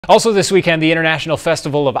Also this weekend, the International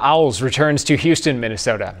Festival of Owls returns to Houston,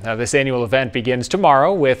 Minnesota. Now, this annual event begins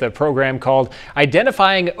tomorrow with a program called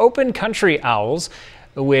Identifying Open Country Owls,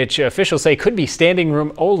 which officials say could be standing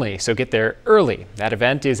room only, so get there early. That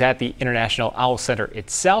event is at the International Owl Center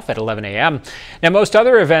itself at 11 a.m. Now, most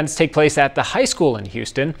other events take place at the high school in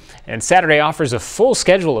Houston, and Saturday offers a full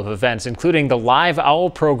schedule of events, including the live owl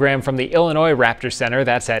program from the Illinois Raptor Center.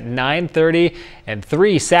 That's at 9:30 and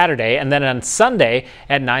 3 Saturday, and then on Sunday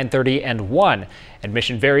at 9:30 and 1.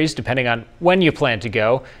 Admission varies depending on when you plan to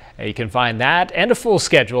go. You can find that and a full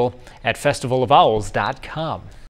schedule at festivalofowls.com.